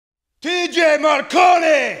TJ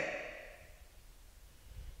Marconi!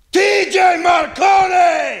 TJ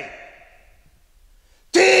Marconi!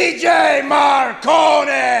 TJ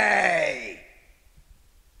Marconi!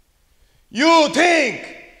 You think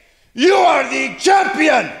you are the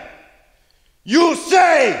champion? You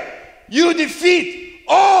say you defeat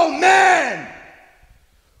all men.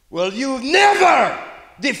 Well, you've never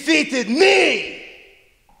defeated me.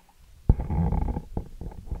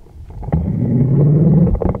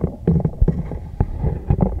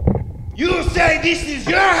 You say this is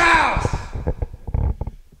your house.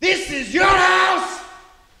 This is your house.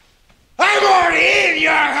 I'm already in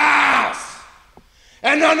your house.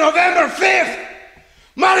 And on November 5th,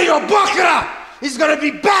 Mario Bokara is gonna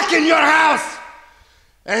be back in your house.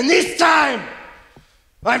 And this time,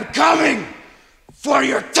 I'm coming for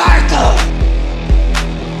your title.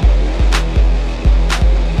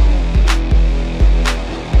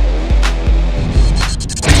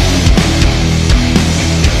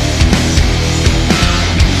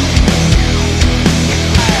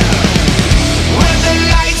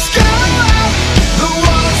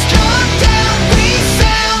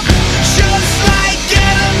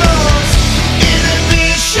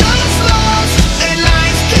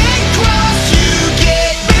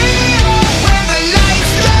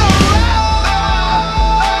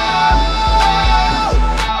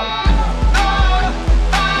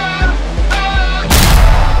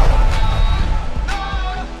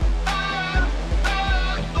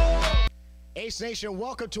 ACE Nation,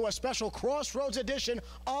 welcome to a special Crossroads edition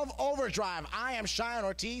of Overdrive. I am Cheyenne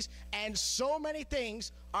Ortiz, and so many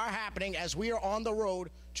things are happening as we are on the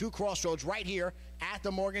road to Crossroads right here at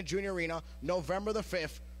the Morgan Jr. Arena, November the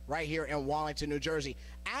 5th, right here in Wallington, New Jersey.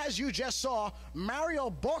 As you just saw, Mario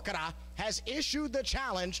Bokara has issued the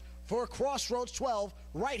challenge for Crossroads 12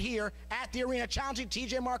 right here at the arena, challenging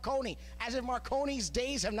TJ Marconi. As if Marconi's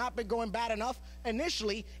days have not been going bad enough,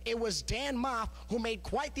 initially it was Dan Maff who made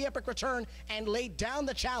quite the epic return and laid down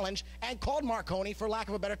the challenge and called Marconi, for lack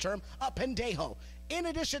of a better term, a pendejo. In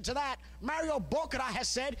addition to that, Mario Bokara has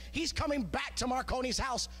said he's coming back to Marconi's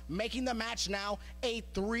house, making the match now a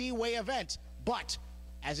three-way event. But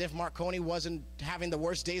as if Marconi wasn't having the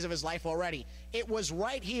worst days of his life already, it was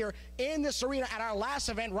right here in this arena at our last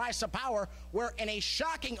event, Rise to Power, where in a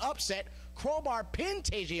shocking upset, Crowbar pinned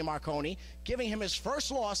TJ Marconi, giving him his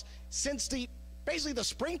first loss since basically the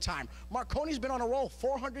springtime. Marconi's been on a roll,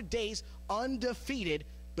 400 days undefeated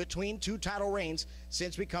between two title reigns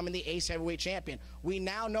since becoming the ACE Heavyweight Champion. We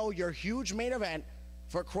now know your huge main event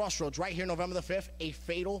for Crossroads right here November the 5th, a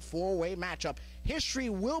fatal four-way matchup. History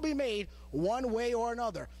will be made one way or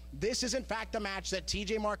another. This is in fact the match that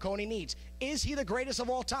TJ Marconi needs. Is he the greatest of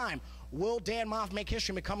all time? Will Dan Maff make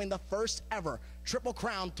history, becoming the first ever Triple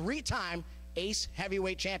Crown three-time ACE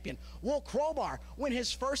Heavyweight Champion? Will Crowbar win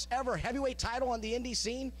his first ever heavyweight title on the indie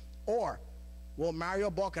scene? Or will Mario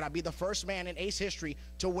Bokara be the first man in ACE history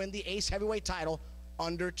to win the ACE Heavyweight title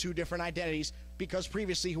under two different identities, because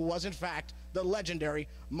previously he was in fact the legendary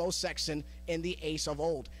Mo Sexton in the ACE of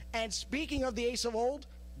old? And speaking of the ACE of old,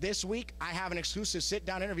 this week I have an exclusive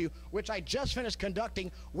sit-down interview which I just finished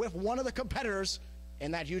conducting with one of the competitors in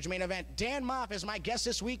that huge main event. Dan Maff is my guest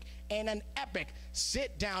this week in an epic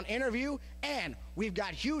sit-down interview, and we've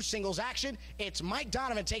got huge singles action. It's Mike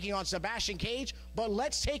Donovan taking on Sebastian Cage, but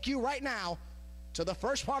let's take you right now to the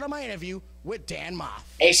first part of my interview with Dan Maff.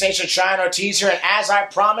 ACE Nation, Cheyenne Ortiz here, and as I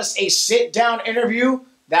promised, a sit-down interview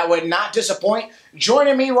that would not disappoint.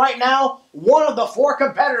 Joining me right now, one of the four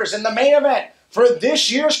competitors in the main event for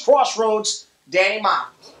this year's Crossroads, Danny Maff.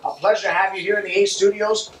 A pleasure to have you here in the ACE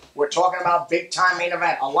studios. We're talking about big-time main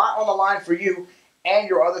event. A lot on the line for you and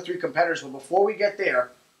your other three competitors, but before we get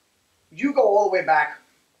there, you go all the way back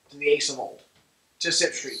to the ACE of old, to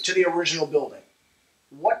Sip Street, to the original building.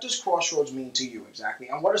 What does Crossroads mean to you exactly?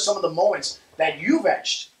 And what are some of the moments that you've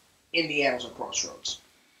etched in the annals of Crossroads?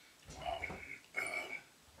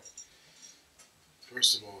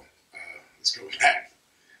 First of all, let's go back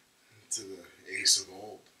to the ACE of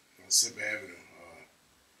old on Sip Avenue.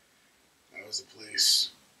 That was a place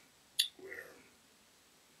where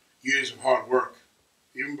years of hard work,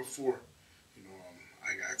 even before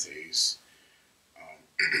I got to ACE,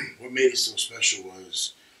 what made it so special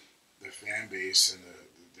was the fan base and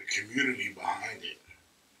the community behind it,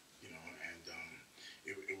 and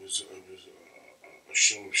it was a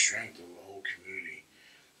show of strength of the whole community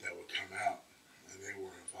that would come out, and they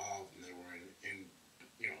were involved and they were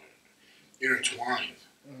intertwined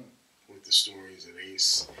with the stories at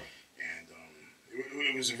ACE, and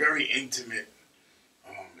it was a very intimate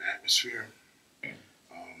atmosphere.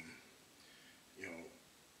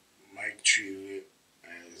 Mike treated it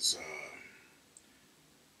as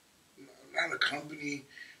a company,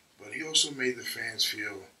 but he also made the fans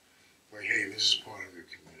feel like, hey, this is part of your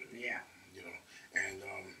community. Yeah. You know, and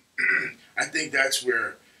I think that's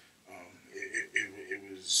where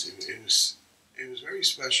it was very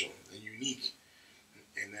special and unique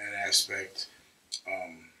in that aspect.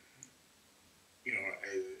 You know,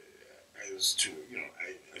 as to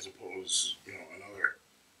as opposed another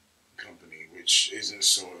company which isn't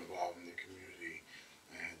so involved in the community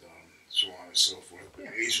and so on and so forth. But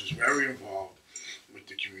ACE was very involved with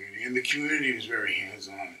the community, and the community was very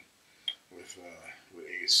hands-on with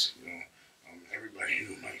ACE. You know, everybody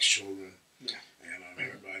knew Mike's children, and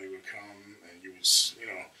everybody would come, and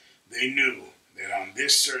they knew that on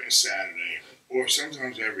this certain Saturday, or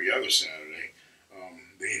sometimes every other Saturday,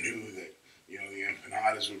 they knew that the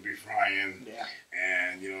empanadas would be frying,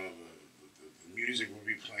 and the music would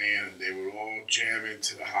be playing, and they would all jam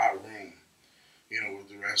into the hot room, with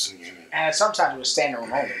the wrestling in it. And sometimes it was standing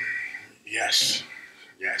room only. Yes,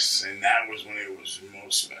 and that was when it was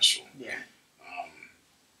most special. Yeah.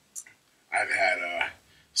 I've had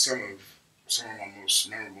some of my most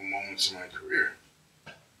memorable moments in my career.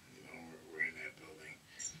 Were in that building,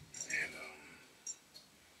 and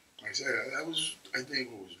like I said, that was, I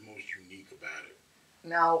think, what was most unique about it.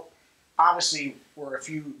 Now, obviously, we're a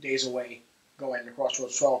few days away going to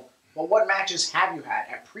Crossroads 12, but what matches have you had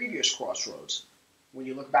at previous Crossroads? When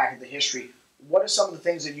you look back at the history, what are some of the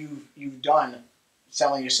things that you've done,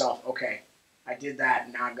 telling yourself, okay, I did that,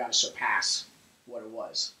 and now I've got to surpass what it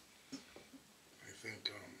was?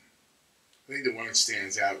 I think the one that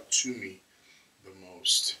stands out to me the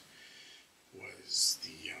most was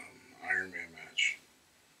the Iron Man match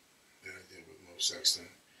that I did with Mo Sexton,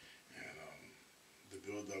 and the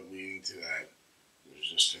build-up leading to that was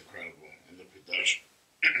just incredible, and the production,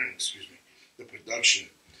 the production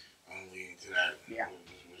leading to that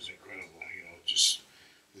was incredible. Just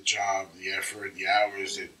the job, the effort, the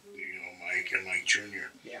hours that Mike and Mike Jr.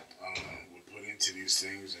 Would put into these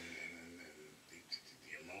things, and the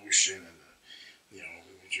emotion, and we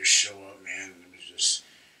would just show up, man, and it was just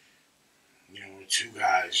we're two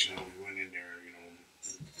guys, we went in there,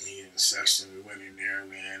 me and Sexton, we went in there,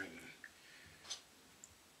 man, and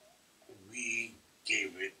we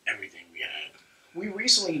gave it everything we had. We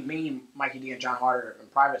recently, me, Mikey D, and John Harder in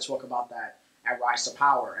private spoke about that at Rise to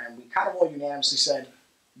Power, and we kind of all unanimously said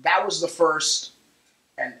that was the first,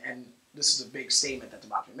 and this is a big statement that's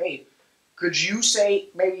about to be made. Could you say,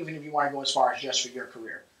 maybe even if you want to go as far as just for your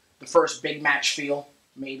career, the first big match feel,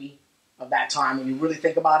 maybe, of that time when you really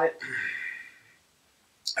think about it?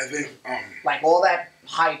 I think like all that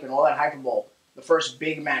hype and all that hyperbole, the first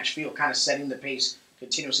big match feel, kind of setting the pace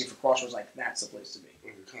continuously for Crossroads, like that's the place to be.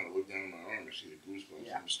 I can kind of look down my arm and see the goosebumps.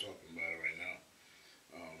 Yeah. I'm just talking about it right now.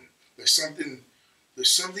 There's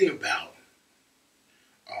something about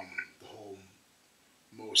the whole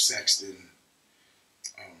Mo Sexton,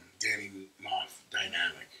 Danny Maff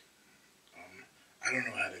dynamic. I don't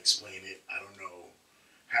know how to explain it. I don't know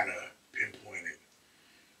how to pinpoint it.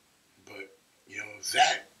 But,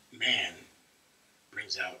 that man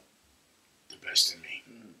brings out the best in me.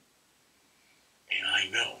 Mm. And I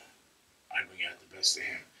know I bring out the best of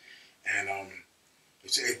him. And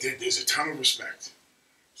there's a ton of respect.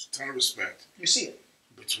 There's a ton of respect. You see it.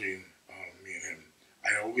 Between me and him.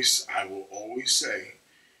 I will always say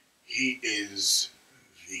he is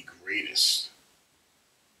the greatest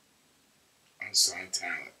unsigned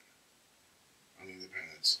talent on the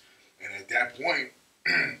independents. And at that point,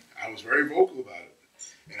 I was very vocal about it.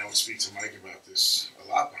 And I would speak to Mike about this a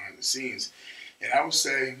lot behind the scenes. And I would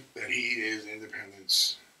say that he is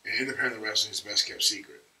independent wrestling's best kept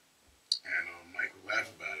secret. And Mike would laugh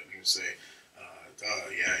about it. And he would say,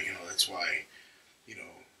 that's why,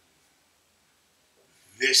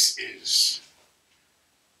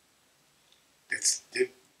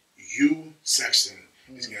 you, Sexton,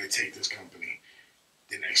 is going to take this company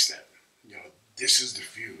the next step. This is the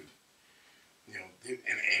feud. And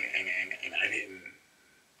I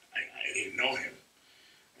didn't know him.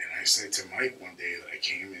 And I said to Mike one day that I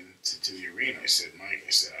came into the arena, I said, Mike, I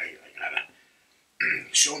gotta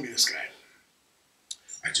show me this guy.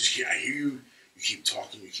 I hear you keep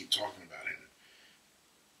talking about him.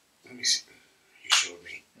 Let me see. He showed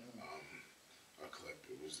me a clip.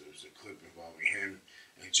 There was a clip involving him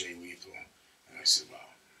and Jay Lethal. And I said, wow.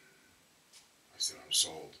 I said, I'm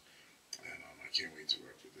sold. And I can't wait to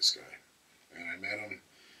work with this guy. And I met him.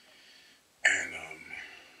 And,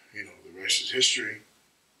 the rest is history.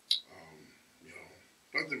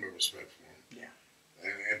 Nothing but respect for him. Yeah.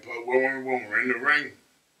 But when we're in the ring,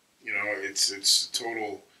 it's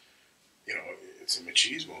total, it's a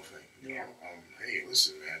machismo thing. Hey,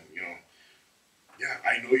 listen, man, yeah,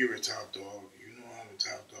 I know you're a top dog. You know I'm a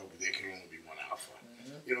top dog, but there can only be one alpha.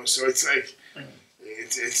 You know, so it's like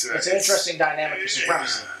it's an interesting dynamic of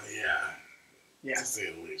supremacy. Yeah. To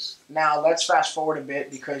say the least. Now let's fast forward a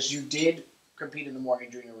bit because you did compete in the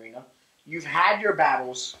Morgan Jr. Arena. You've had your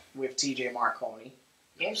battles with TJ Marconi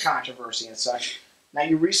in controversy and such. Now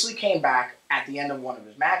you recently came back at the end of one of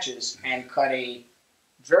his matches and cut a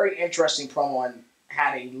very interesting promo and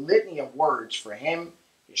had a litany of words for him,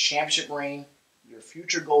 his championship reign, your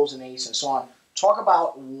future goals in ACE, and so on. Talk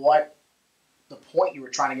about what the point you were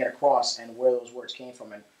trying to get across and where those words came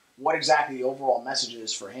from and what exactly the overall message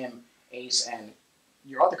is for him, ACE, and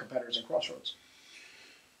your other competitors in Crossroads.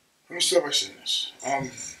 Let me start by saying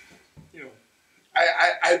this. You know,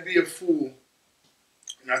 I'd be a fool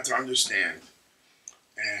not to understand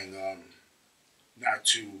and not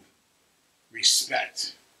to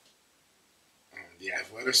respect the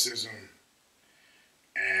athleticism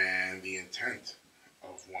and the intent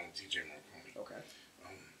of one TJ Marconi. Okay.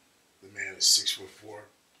 The man is 6'4",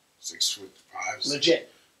 6'5".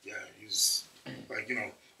 Legit. Yeah, he's like, you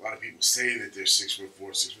know, a lot of people say that they're 6'4",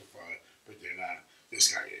 6'5", but they're not.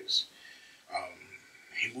 This guy is.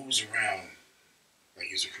 He moves around like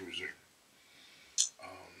he's a cruiser.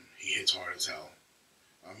 He hits hard as hell.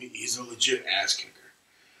 He's a legit ass kicker,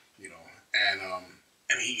 you know,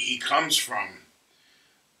 and he comes from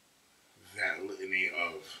that litany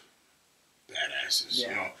of badasses. Yeah.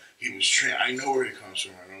 You know, he was trained. I know where he comes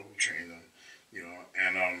from. I know who trained him. You know,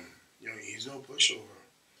 and you know, he's no pushover.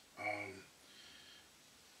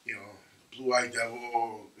 You know, Blue-Eyed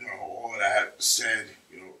Devil. You know, all of that said.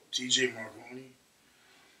 You know, TJ Marconi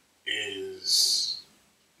is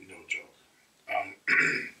no joke.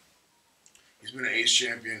 He's been an ACE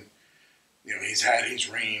champion. You know, he's had his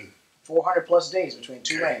reign. 400+ days between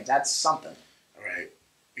two reigns. That's something. All right.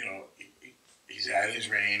 You know, he's had his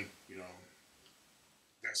reign. You know,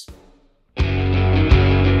 that's.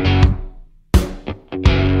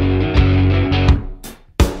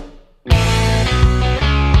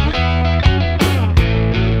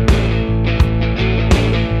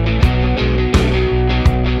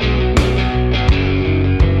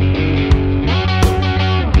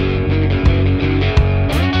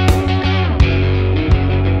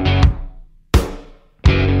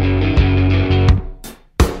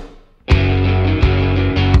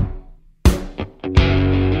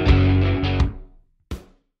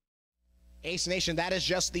 Ace Nation, that is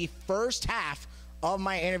just the first half of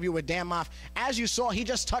my interview with Dan Maff. As you saw, he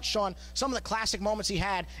just touched on some of the classic moments he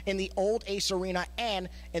had in the old ACE Arena and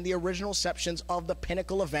in the original sections of the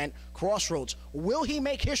Pinnacle event, Crossroads. Will he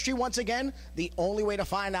make history once again? The only way to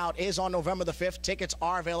find out is on November the 5th. Tickets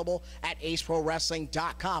are available at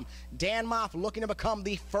aceprowrestling.com. Dan Maff looking to become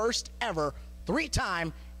the first ever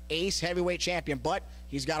 3-time ACE Heavyweight Champion, but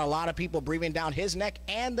he's got a lot of people breathing down his neck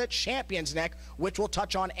and the champion's neck, which we'll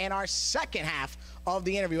touch on in our second half of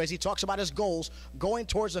the interview as he talks about his goals going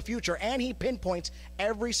towards the future, and he pinpoints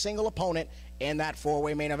every single opponent in that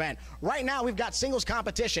 4-way main event. Right now, we've got singles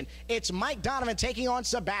competition. It's Mike Donovan taking on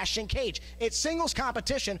Sebastian Cage. It's singles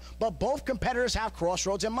competition, but both competitors have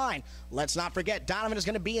Crossroads in mind. Let's not forget, Donovan is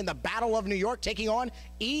going to be in the Battle of New York taking on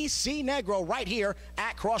EC Negro right here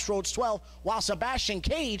at Crossroads 12, while Sebastian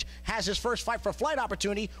Cage has his first fight for flight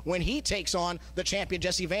opportunity when he takes on the champion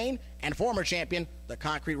Jesse Vane and former champion, the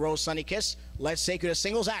Concrete Rose Sonny Kiss. Let's take you to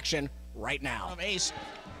singles action right now. Of ACE.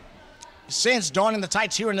 Since donning the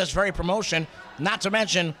tights here in this very promotion, not to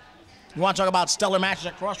mention, you want to talk about stellar matches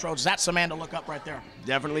at Crossroads, that's the man to look up right there.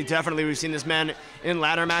 Definitely, definitely. We've seen this man in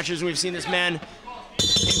ladder matches. We've seen this man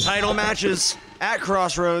in title matches at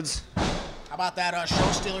Crossroads. How about that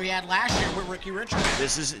show stealer he had last year with Ricky Richards?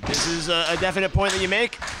 This is a definite point that you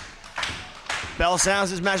make. Bell sounds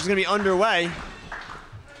this match is going to be underway.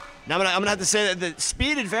 Now I'm gonna have to say that the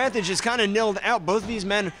speed advantage is kind of nilled out. Both of these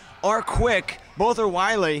men are quick. Both are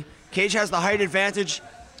wily. Cage has the height advantage.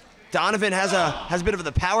 Donovan has a bit of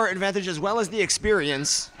the power advantage as well as the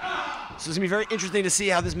experience. So it's gonna be very interesting to see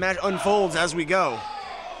how this match unfolds as we go.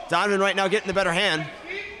 Donovan right now getting the better hand.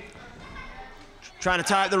 Trying to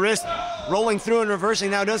tie up the wrist. Rolling through and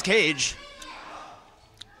reversing now does Cage.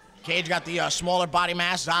 Cage got the smaller body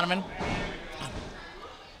mass, Donovan.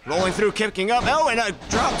 Rolling through, kicking up. Oh, and a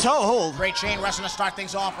drop toe hold. Great chain wrestling to start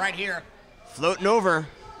things off right here. Floating over.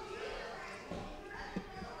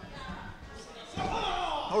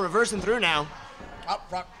 Oh, reversing through now.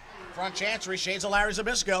 Up front chancery, shades of Larry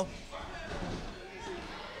Zbyszko.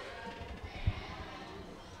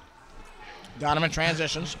 Donovan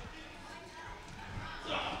transitions.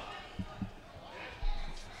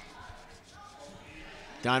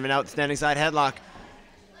 Donovan out standing side headlock.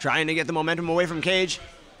 Trying to get the momentum away from Cage.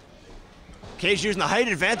 Cage using the height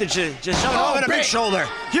advantage to just shove it off in a big shoulder.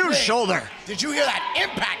 Huge shoulder. Did you hear that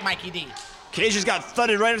impact, Mikey D? Cage just got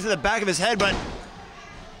thudded right into the back of his head, but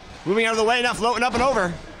moving out of the way, now floating up and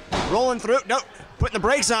over. Rolling through, nope, putting the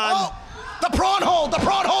brakes on. Oh, the prawn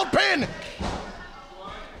hold pin.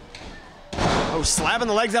 Oh, slapping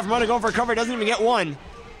the legs out from under, going for a cover, doesn't even get one.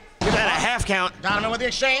 Give that a half count. Donovan with the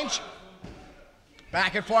exchange.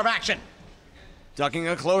 Back and forth action. Ducking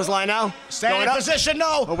a clothesline now. Staying in position,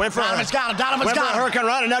 no. Oh, Donovan's got him, Donovan's got him. Hurricane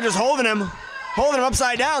Rana now just holding him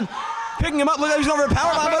upside down. Picking him up, look like he's over a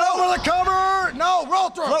powerbomb, but over the cover. No, roll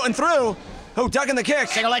through. Floating through. Oh, ducking the kick.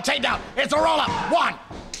 Single leg takedown. It's a roll up. One.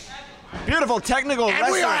 Beautiful technical wrestling.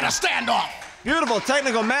 And we are at a standoff. Beautiful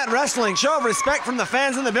technical mat wrestling. Show of respect from the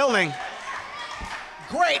fans in the building.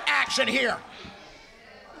 Great action here.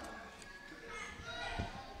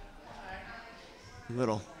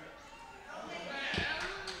 Little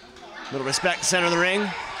respect, center of the ring. You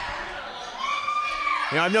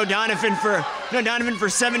know, I've known Donovan for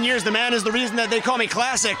 7 years. The man is the reason that they call me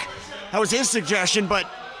Classic. That was his suggestion, but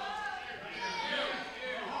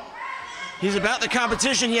he's about the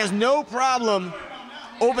competition. He has no problem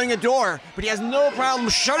opening a door, but he has no problem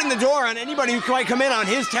shutting the door on anybody who might come in on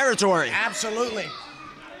his territory. Absolutely.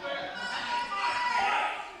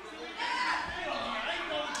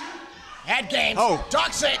 Head games. Oh.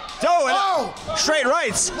 Ducks it. Oh. Straight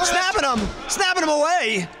rights. Snapping him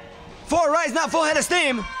away. 4 rights, not full head of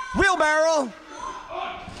steam. Wheelbarrow.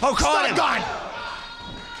 Oh, caught him. Gun.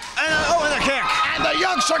 And the kick. And the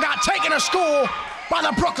youngster got taken to school by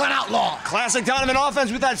the Brooklyn Outlaw. Classic Donovan offense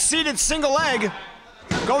with that seated single leg.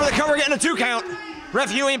 Go over the cover, getting a 2 count.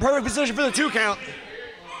 Ref Huey in perfect position for the 2 count.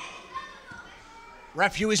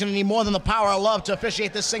 Ref Huey's gonna need more than the power of love to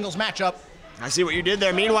officiate this singles matchup. I see what you did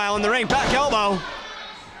there. Meanwhile, in the ring, back elbow.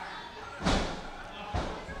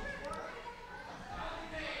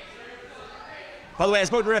 By the way, I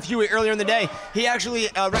spoke to Ref Huey earlier in the day. He actually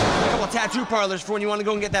recommended a couple of tattoo parlors for when you want to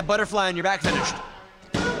go and get that butterfly on your back finished.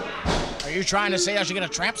 Are you trying to say I should get a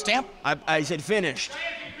tramp stamp? I said finished.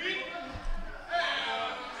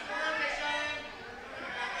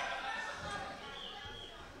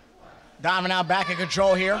 Donovan now back in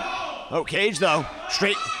control here. Oh, Cage though.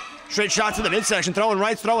 Straight shots to the midsection, throwing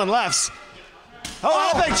rights, throwing lefts.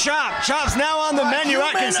 Oh, big chop. Chop's now on the menu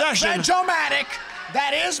at concession. Benjomatic,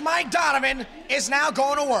 that is Mike Donovan, is now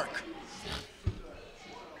going to work.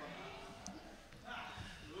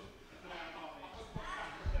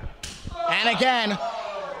 And again.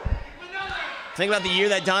 Think about the year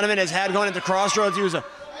that Donovan has had going into Crossroads. He was a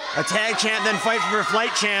tag champ, then fight for a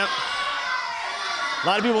flight champ. A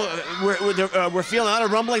lot of people were feeling out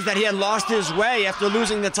of rumblings that he had lost his way after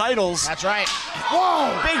losing the titles. That's right.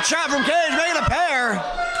 Whoa! Big chop from Cage, making a pair.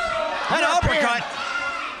 And an uppercut.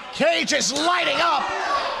 Cage is lighting up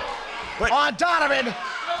on Donovan.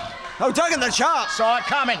 Oh, tugging the chop. Saw it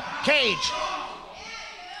coming. Cage.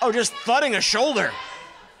 Oh, just thudding a shoulder.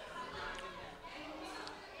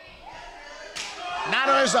 Not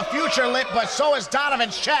only is the future lit, but so is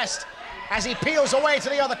Donovan's chest as he peels away to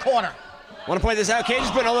the other corner. Want to point this out, Cage is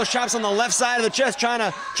putting all those chops on the left side of the chest, trying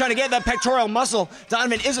to get that pectoral muscle.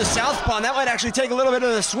 Donovan is a southpaw, and that might actually take a little bit of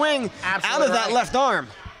the swing out of that left arm.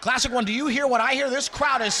 Classic One, do you hear what I hear? This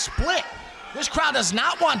crowd is split. This crowd does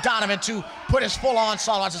not want Donovan to put his full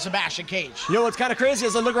onslaught onto Sebastian Cage. You know what's kind of crazy?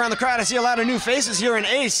 As I look around the crowd, I see a lot of new faces here in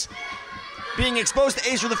ACE. Being exposed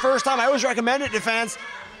to ACE for the first time, I always recommend it to fans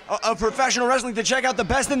of professional wrestling to check out the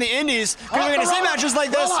best in the indies, because we're going to see matches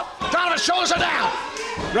like this. Donovan's shoulders are down.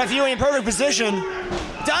 Ref Huey in perfect position.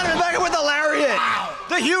 Donovan back with the lariat. Wow.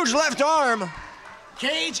 The huge left arm.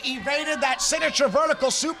 Cage evaded that signature vertical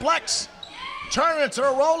suplex, turned it into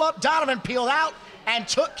a roll-up. Donovan peeled out and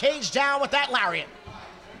took Cage down with that lariat.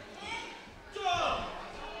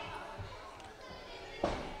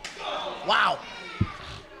 Wow.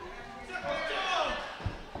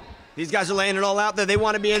 These guys are laying it all out there. They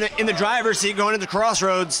want to be in the driver's seat going into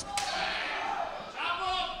Crossroads.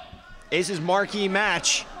 Ace's marquee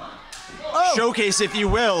match. Showcase, if you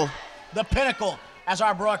will. The pinnacle, as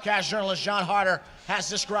our broadcast journalist John Harder has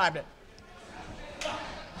described it.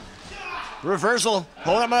 Reversal.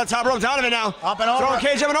 Hold up on the top rope. Donovan now. Up and over. Throwing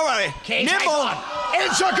Cage up and over. Cage Nipple.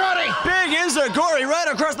 Enzaguri. Big Enzaguri right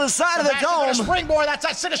across the side of the dome. Springboard. That's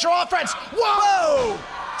that signature offense. Whoa!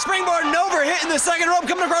 Springboard and over, hitting the second rope,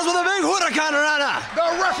 coming across with a big Huracan Rana.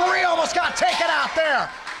 The referee almost got taken out there.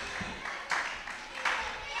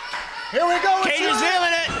 Here we go. Cage is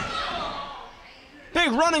feeling it.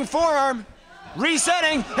 Big running forearm.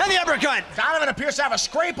 Resetting, and the uppercut. Donovan appears to have a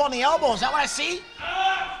scrape on the elbow. Is that what I see?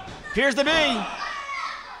 Appears to be.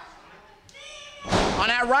 On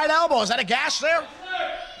that right elbow. Is that a gash there?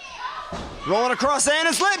 Rolling across and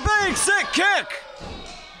it's lit. Big, sick kick.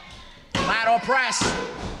 Lateral press.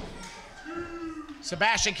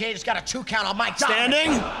 Sebastian Cage has got a 2 count on Mike Donovan.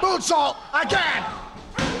 Standing. Moonsault again.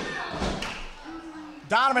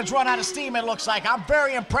 Donovan's run out of steam, it looks like. I'm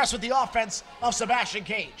very impressed with the offense of Sebastian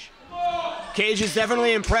Cage. Cage is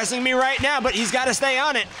definitely impressing me right now, but he's got to stay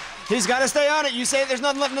on it. He's got to stay on it. You say there's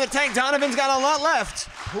nothing left in the tank. Donovan's got a lot left.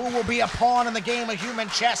 Who will be a pawn in the game of human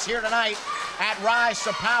chess here tonight at Rise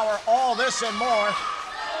to Power? All this and more.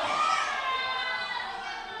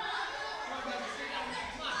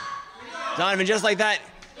 Donovan just like that.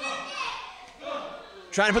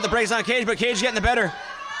 Trying to put the brakes on Cage, but Cage getting the better.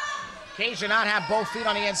 Cage did not have both feet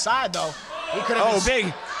on the inside, though. He could have. Oh,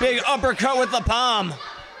 big uppercut with the palm.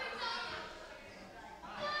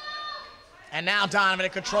 And now Donovan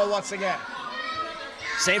in control once again.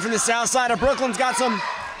 Save from the south side of Brooklyn's got some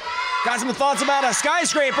thoughts about a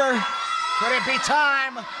skyscraper. Could it be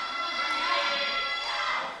time?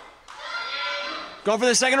 Go for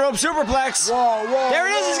the second rope superplex. Whoa, whoa. There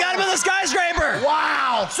it is. He's got him in the skyscraper.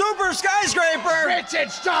 Wow. Super skyscraper.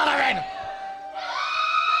 Vintage Donovan.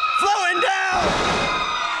 Flowing down.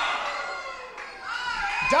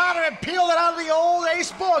 Donovan peeled it out of the old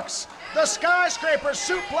Ace books. The skyscraper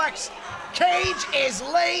suplex. Cage is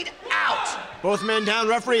laid out. Both men down.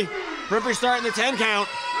 Referee starting the 10 count.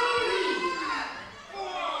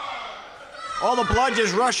 All the blood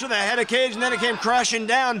just rushed to the head of Cage, and then it came crashing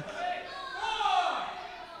down.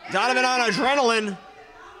 Donovan on adrenaline.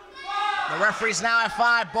 The referee's now at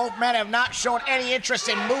 5. Both men have not shown any interest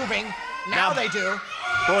in moving. Now they do.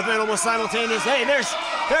 Both men almost simultaneous. Hey, there's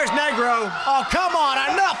Negro. Oh, come on,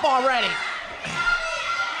 enough already.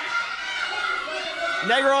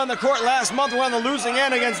 Negro on the court last month were on the losing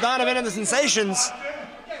end against Donovan and the Sensations.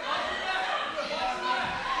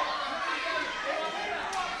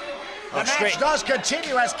 The match does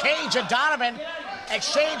continue as Cage and Donovan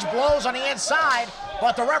exchange blows on the inside,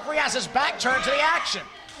 but the referee has his back turned to the action.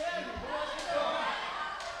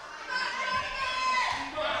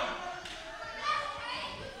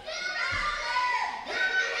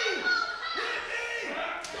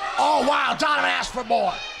 Oh, wow, Donovan asked for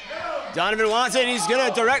more. Donovan wants it, he's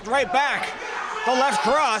gonna direct right back. The left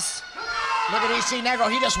cross. Look at EC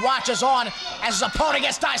Negro, he just watches on as his opponent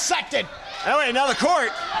gets dissected. Oh wait, now the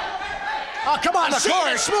court. Oh, come on,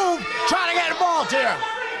 Seaman Smooth trying to get involved here.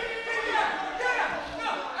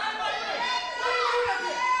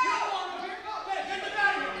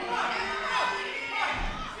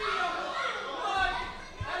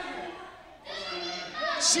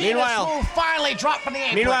 Meanwhile, Smooth finally dropped from the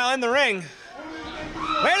apron. Meanwhile, in the ring.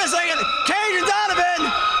 Wait a second, Cage and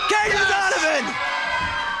Donovan! Cage and Donovan!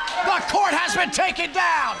 The court has been taken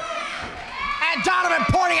down. And Donovan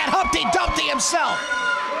pointing at Humpty Dumpty himself.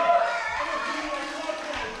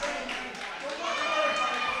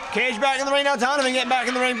 Cage back in the ring now, Donovan getting back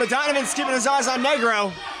in the ring, but Donovan's keeping his eyes on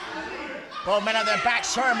Negro. Both men have their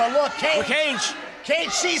backs turned, but look,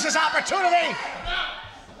 Cage sees his opportunity.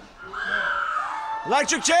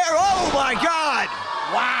 Electric chair, oh my God!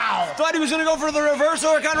 Wow. Thought he was gonna go for the reverse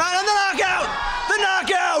Hurricane Run and the knockout! The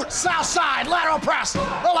knockout! South side, lateral press,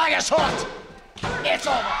 the leg is hooked. It's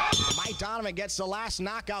over. Mike Donovan gets the last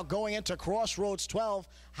knockout going into Crossroads 12.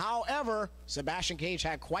 However, Sebastian Cage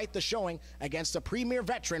had quite the showing against the premier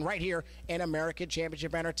veteran right here in American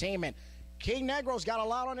Championship Entertainment. King Negro's got a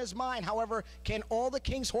lot on his mind. However, can all the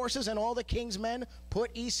King's horses and all the King's men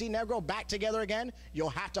put EC Negro back together again? You'll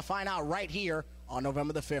have to find out right here on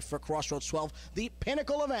November the 5th for Crossroads 12, the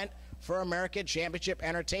pinnacle event for American Championship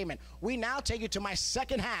Entertainment. We now take you to my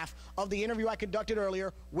second half of the interview I conducted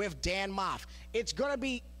earlier with Dan Maff. It's going to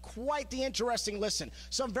be quite the interesting listen.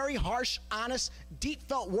 Some very harsh, honest,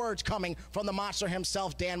 deep-felt words coming from the monster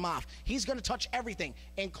himself, Dan Maff. He's going to touch everything,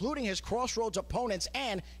 including his Crossroads opponents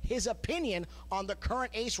and his opinion on the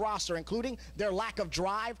current Ace roster, including their lack of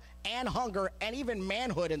drive and hunger and even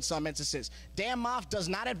manhood in some instances. Dan Maff does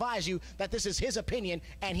not advise you that this is his opinion,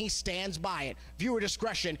 and he stands by it. Viewer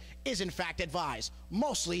discretion is in fact advised,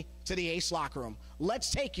 mostly to the Ace locker room. Let's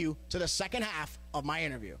take you to the second half of my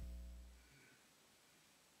interview.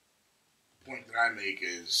 The point that I make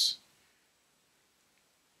is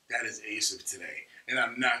that is Ace of today. And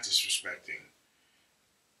I'm not disrespecting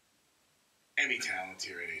any talent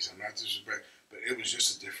here at Ace. I'm not disrespecting, but it was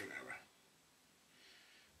just a different era.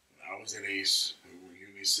 When I was at Ace,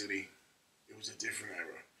 Union City, it was a different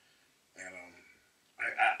era. And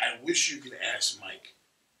I wish you could ask Mike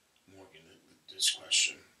Morgan this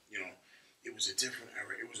question. You know, it was a different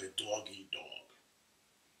era. It was a dog-eat-dog.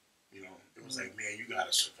 You know, it was like, man, you got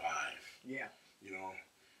to survive. Yeah. You know,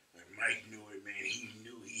 and Mike knew it, man. He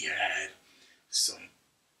knew he had some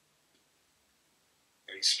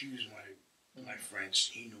excuse my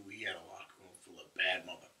French, he knew he had a locker room full of bad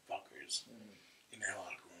motherfuckers in that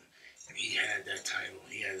locker room. And he had that title.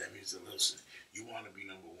 He had that music. Listen, you want to be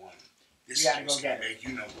number one. This is what's going to make you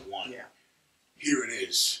number one. Yeah. Here it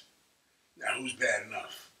is. Now, who's bad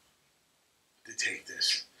enough to take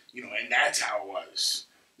this? You know, and that's how it was.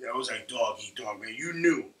 Yeah, it was like dog eat dog, man. You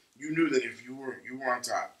knew that if you were on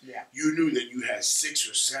top. Yeah. You knew that you had 6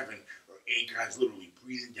 or 7 or 8 guys literally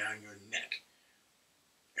breathing down your neck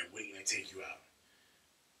and waiting to take you out.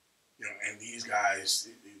 You know, and these guys,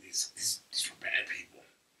 these were bad people.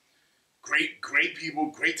 Great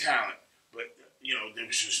people, great talent, but you know there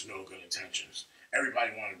was just no good intentions.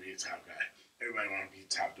 Everybody wanted to be a top guy. Everybody wanted to be a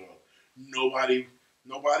top dog. Nobody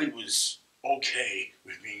was okay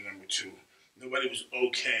with being number 2. Nobody was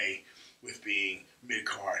okay with being mid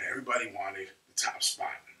card. Everybody wanted the top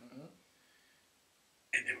spot,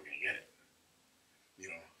 and they were gonna get it. You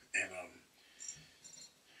know, and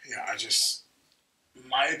yeah,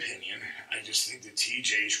 my opinion, I just think that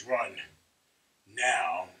TJ's run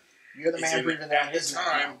now. You're the man breathing down his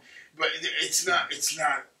time, but it's not.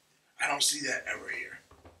 I don't see that ever here.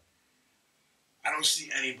 I don't see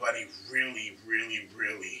anybody really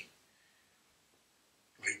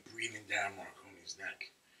like breathing down Marconi's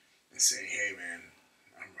neck and saying, "Hey, man,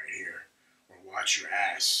 I'm right here," or "Watch your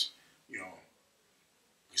ass," you know,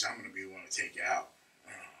 because I'm gonna be the one to take you out.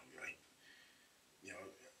 Like, you know,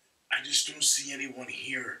 I just don't see anyone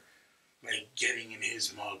here like getting in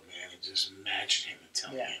his mug, man, and just matching him and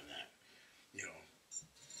telling him that, you know,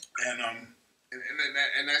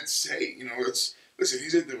 and that's, hey, you know, listen,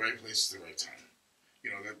 he's at the right place at the right time.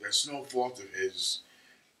 You know, that's no fault of his.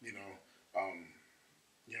 You know,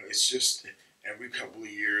 it's just every couple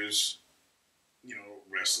of years, you know,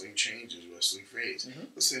 wrestling changes, wrestling fades.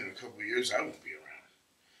 Listen, in a couple of years, I won't be around.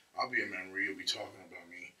 I'll be a memory. You'll be talking about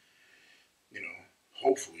me. You know,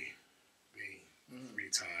 hopefully, being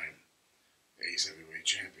 3-time ACE Heavyweight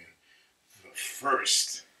Champion, the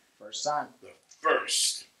first time, the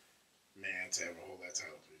first man to ever hold that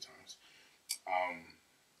title 3 times.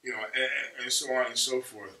 You know, and so on and so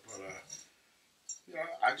forth. But you know,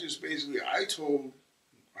 I just basically I told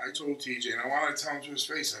TJ, and I wanted to tell him to his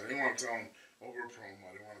face. I didn't want to tell him over a promo.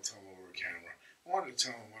 I didn't want to tell him over a camera. I wanted to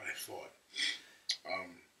tell him what I thought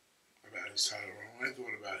about his title run, what I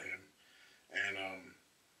thought about him, and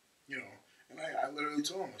you know. And I literally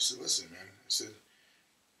told him, I said, listen, man, I said,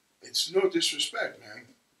 it's no disrespect,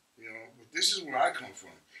 man, you know, but this is where I come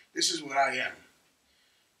from. This is what I am.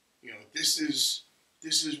 You know, this is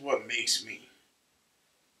what makes me.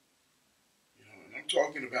 You know, and I'm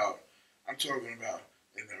talking about in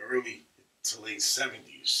the early to late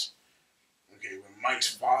 70s, okay, when Mike's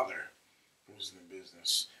father was in the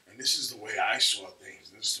business. And this is the way I saw things.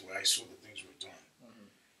 This is the way I saw that things were done.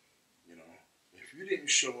 You know, if you didn't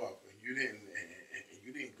show up, you didn't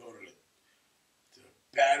go to the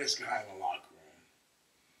baddest guy in the locker room.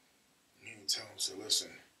 And you didn't tell him, say, listen,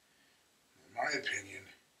 in my opinion,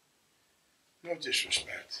 no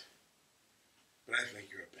disrespect, but I think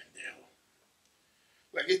you're a pendejo.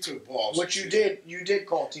 Like, it took balls. What you did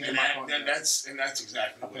call TJ Marconi. And that's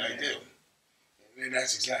exactly what I did. And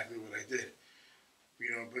that's exactly what I did.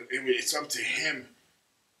 You know, but it's up to him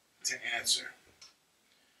to answer.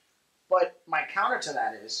 But my counter to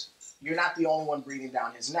that is, you're not the only one breathing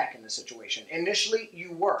down his neck in this situation. Initially,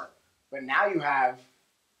 you were. But now you have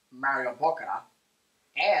Mario Bokara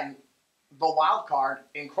and the wild card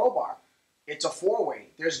in Crowbar. It's a 4-way.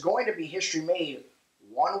 There's going to be history made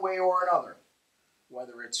one way or another.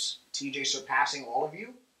 Whether it's TJ surpassing all of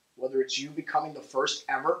you, whether it's you becoming the first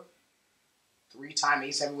ever 3-time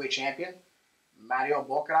ACE Heavyweight Champion, Mario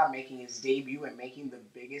Bokara making his debut and making the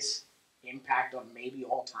biggest impact of maybe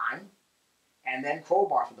all time, and then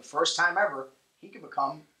Crowbar, for the first time ever, he could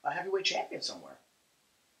become a heavyweight champion somewhere.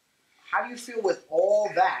 How do you feel with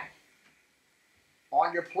all that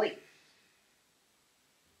on your plate?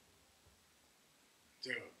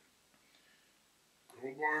 Dude,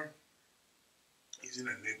 Crowbar, he's an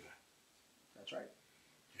enigma. That's right.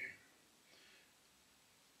 Yeah.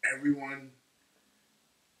 Everyone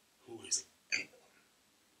who is in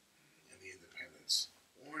the independents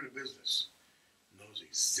or in the business knows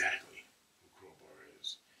exactly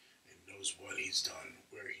knows what he's done,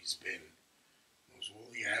 where he's been, knows all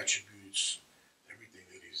the attributes, everything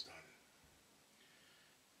that he's done.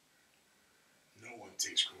 No one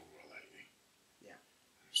takes Crowbar lightly. Yeah.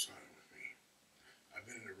 Starting with me. I've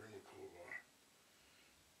been in the ring with Crowbar.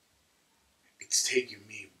 It's taken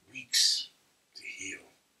me weeks to heal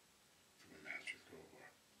from a match with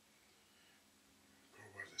Crowbar.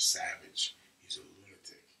 Crowbar's a savage. He's a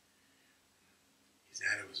lunatic. He's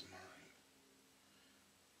out of his mind.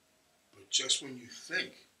 just when you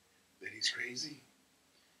think that he's crazy,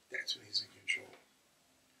 that's when he's in control.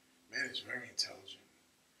 Man is very intelligent.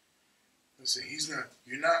 Listen,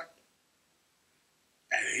 you're not,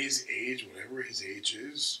 at his age, whatever his age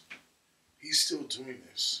is, he's still doing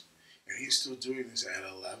this. And he's still doing this at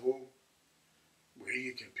a level where he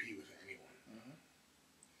can compete with anyone.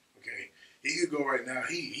 Mm-hmm. Okay? He could go right now,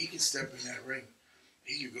 he can step in that ring.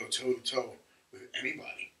 He could go toe-to-toe with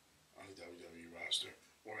anybody on the WWE roster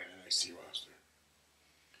or an NXT roster.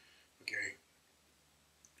 Okay?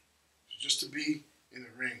 So just to be in the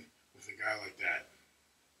ring with a guy like that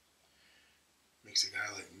makes a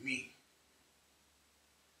guy like me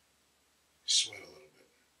sweat a little bit.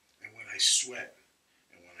 And when I sweat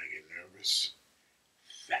and when I get nervous,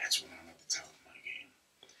 that's when I'm at the top of my game.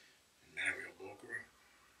 And Mario Bokara,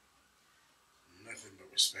 nothing but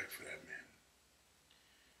respect for that man.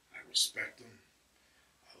 I respect him.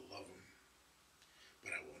 I love him.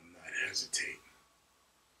 But I will not hesitate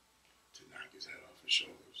to knock his head off his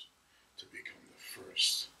shoulders to become the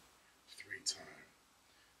first 3-time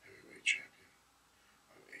heavyweight champion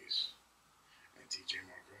of ACE. And TJ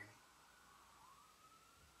Marconi.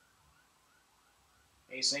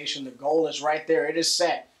 Ace Nation, the goal is right there. It is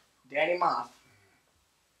set. Danny Maff.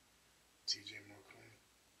 TJ Marconi.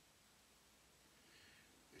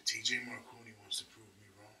 If TJ Marconi wants to prove me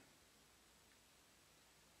wrong,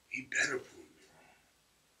 he better prove me wrong.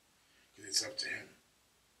 Because it's up to him.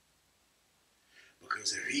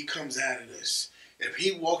 Because if he comes out of this, if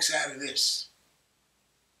he walks out of this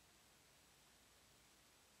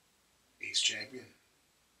Ace champion,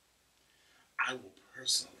 I will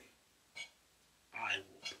personally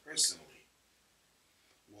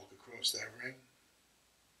walk across that ring.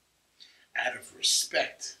 Out of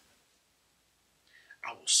respect,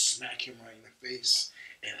 I will smack him right in the face,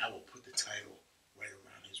 and I will put the title right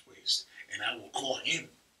around his waist, and I will call him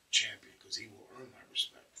champion because he will earn my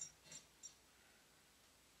respect.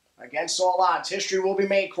 Against all odds, history will be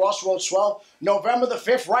made. Crossroads 12, November the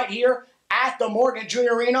 5th, right here at the Morgan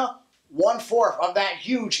Jr. Arena. 1/4 of that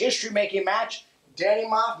huge history-making match. Danny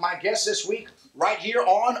Maff, my guest this week, right here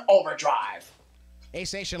on Overdrive.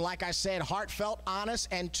 Ace Nation, like I said, heartfelt, honest,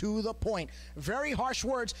 and to the point. Very harsh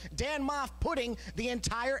words. Dan Maff putting the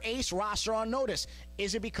entire Ace roster on notice.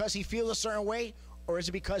 Is it because he feels a certain way, or is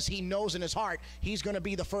it because he knows in his heart he's going to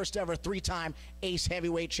be the first ever 3-time Ace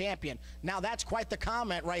Heavyweight Champion? Now, that's quite the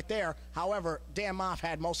comment right there. However, Dan Maff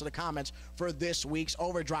had most of the comments for this week's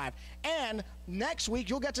Overdrive. And next week,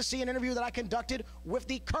 you'll get to see an interview that I conducted with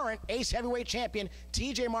the current Ace Heavyweight Champion,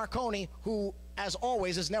 TJ Marconi, who, as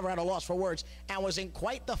always, has never had a loss for words and was in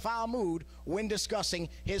quite the foul mood when discussing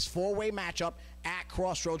his 4-way matchup at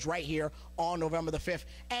Crossroads right here on November the 5th.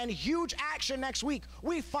 And huge action next week.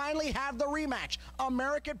 We finally have the rematch.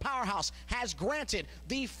 American Powerhouse has granted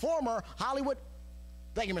the former Hollywood...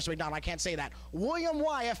 Thank you, Mr. McDonald. I can't say that. William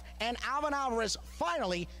Wyeth and Alvin Alvarez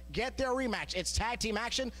finally get their rematch. It's tag team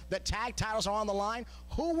action. The tag titles are on the line.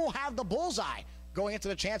 Who will have the bullseye going into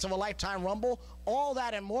the chance of a Lifetime Rumble? All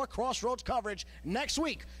that and more Crossroads coverage next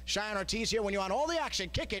week. Cheyenne Ortiz here when you're on all the action.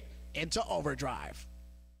 Kick it into Overdrive.